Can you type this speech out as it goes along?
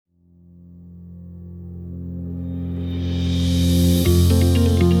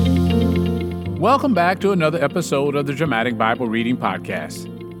Welcome back to another episode of the Dramatic Bible Reading Podcast.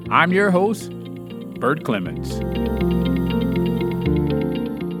 I'm your host, Bert Clemens.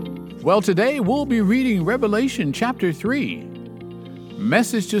 Well, today we'll be reading Revelation chapter 3,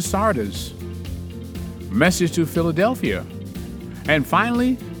 Message to Sardis, Message to Philadelphia, and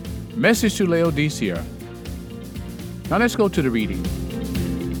finally, Message to Laodicea. Now let's go to the reading.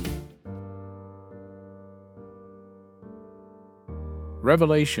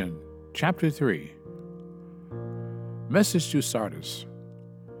 Revelation chapter 3, Message to Sardis.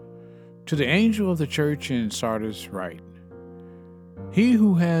 To the angel of the church in Sardis write, He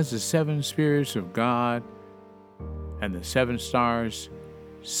who has the 7 spirits of God and the 7 stars,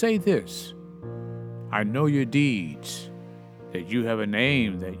 say this, I know your deeds, that you have a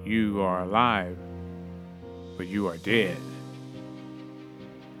name, that you are alive, but you are dead.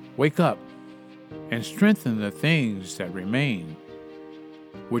 Wake up and strengthen the things that remain,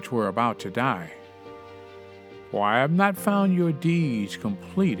 which were about to die. For I have not found your deeds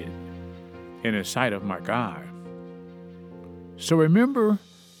completed in the sight of my God. So remember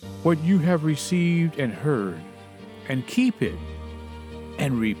what you have received and heard, and keep it,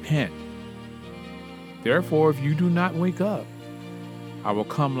 and repent. Therefore, if you do not wake up, I will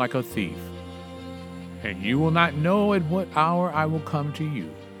come like a thief, and you will not know at what hour I will come to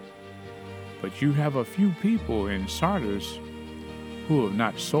you. But you have a few people in Sardis who have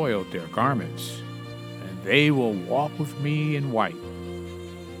not soiled their garments, and they will walk with me in white,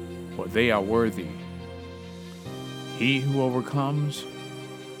 for they are worthy. He who overcomes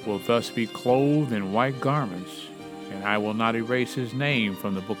will thus be clothed in white garments, and I will not erase his name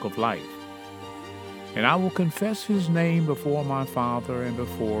from the book of life. And I will confess his name before my Father and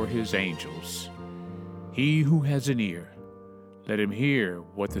before his angels. He who has an ear, let him hear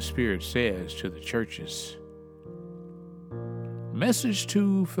what the Spirit says to the churches. Message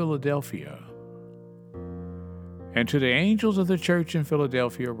to Philadelphia. And to the angels of the church in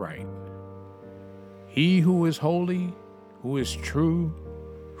Philadelphia write, He who is holy, who is true,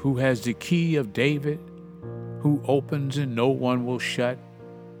 who has the key of David, who opens and no one will shut,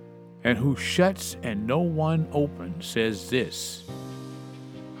 and who shuts and no one opens, says this,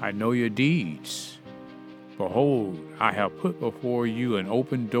 I know your deeds. Behold, I have put before you an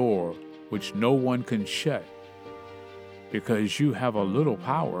open door which no one can shut, because you have a little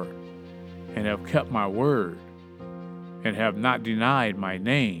power, and have kept my word, and have not denied my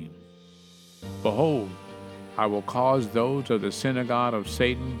name. Behold, I will cause those of the synagogue of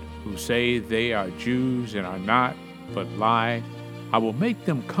Satan, who say they are Jews and are not, but lie, I will make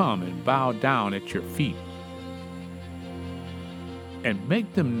them come and bow down at your feet, and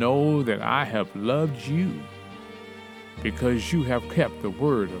make them know that I have loved you, because you have kept the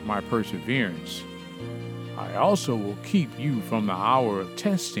word of my perseverance. I also will keep you from the hour of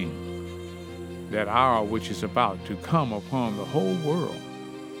testing, that hour which is about to come upon the whole world,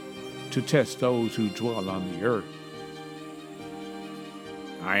 to test those who dwell on the earth.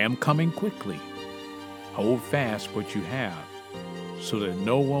 I am coming quickly. Hold fast what you have, so that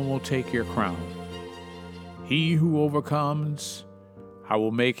no one will take your crown. He who overcomes, I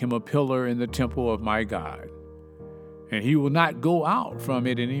will make him a pillar in the temple of my God, and he will not go out from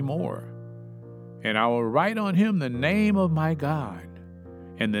it any more. And I will write on him the name of my God,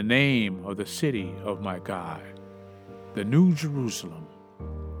 and the name of the city of my God, the New Jerusalem,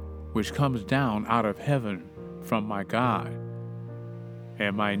 which comes down out of heaven from my God,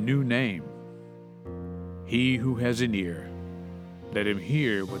 and my new name. He who has an ear, let him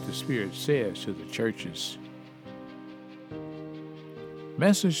hear what the Spirit says to the churches.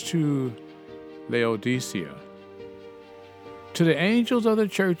 Message to Laodicea. To the angels of the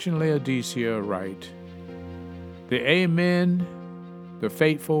church in Laodicea write, The Amen, the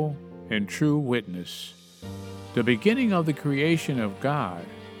faithful and true witness, the beginning of the creation of God,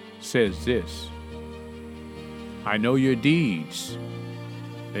 says this, I know your deeds,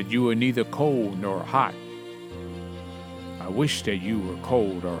 that you are neither cold nor hot. I wish that you were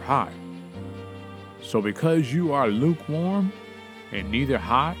cold or hot. So because you are lukewarm and neither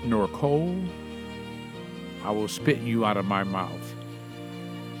hot nor cold, I will spit you out of my mouth.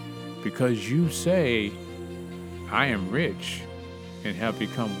 Because you say, I am rich and have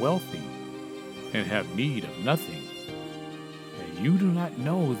become wealthy and have need of nothing, and you do not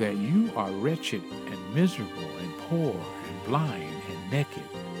know that you are wretched and miserable and poor and blind and naked.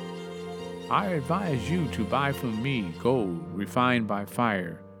 I advise you to buy from me gold refined by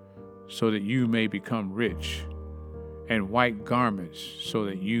fire, so that you may become rich, and white garments, so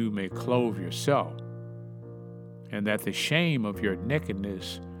that you may clothe yourself, and that the shame of your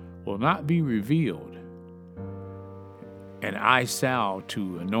nakedness will not be revealed, and eye salve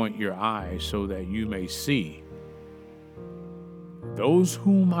to anoint your eyes so that you may see. Those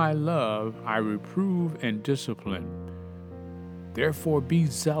whom I love, I reprove and discipline. Therefore be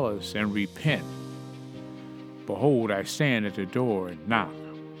zealous and repent. Behold, I stand at the door and knock.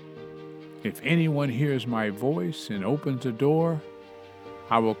 If anyone hears my voice and opens the door,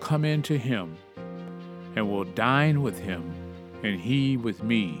 I will come in to him and will dine with him, and he with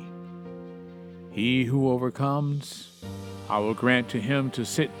me. He who overcomes, I will grant to him to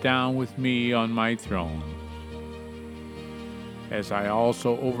sit down with me on my throne, as I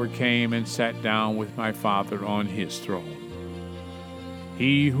also overcame and sat down with my Father on his throne.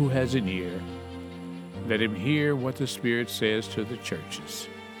 He who has an ear, let him hear what the Spirit says to the churches.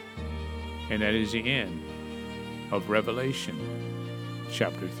 And that is the end of Revelation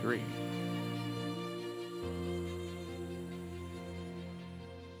chapter 3.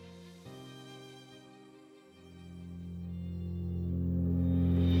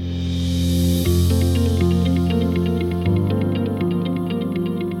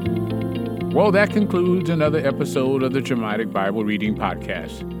 Well, that concludes another episode of the Dramatic Bible Reading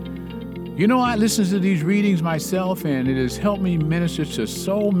Podcast. You know, I listen to these readings myself, and it has helped me minister to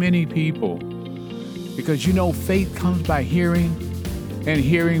so many people. Because, you know, faith comes by hearing, and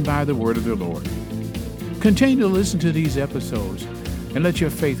hearing by the word of the Lord. Continue to listen to these episodes, and let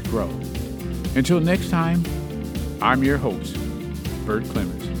your faith grow. Until next time, I'm your host, Bert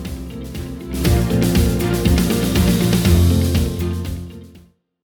Clemens.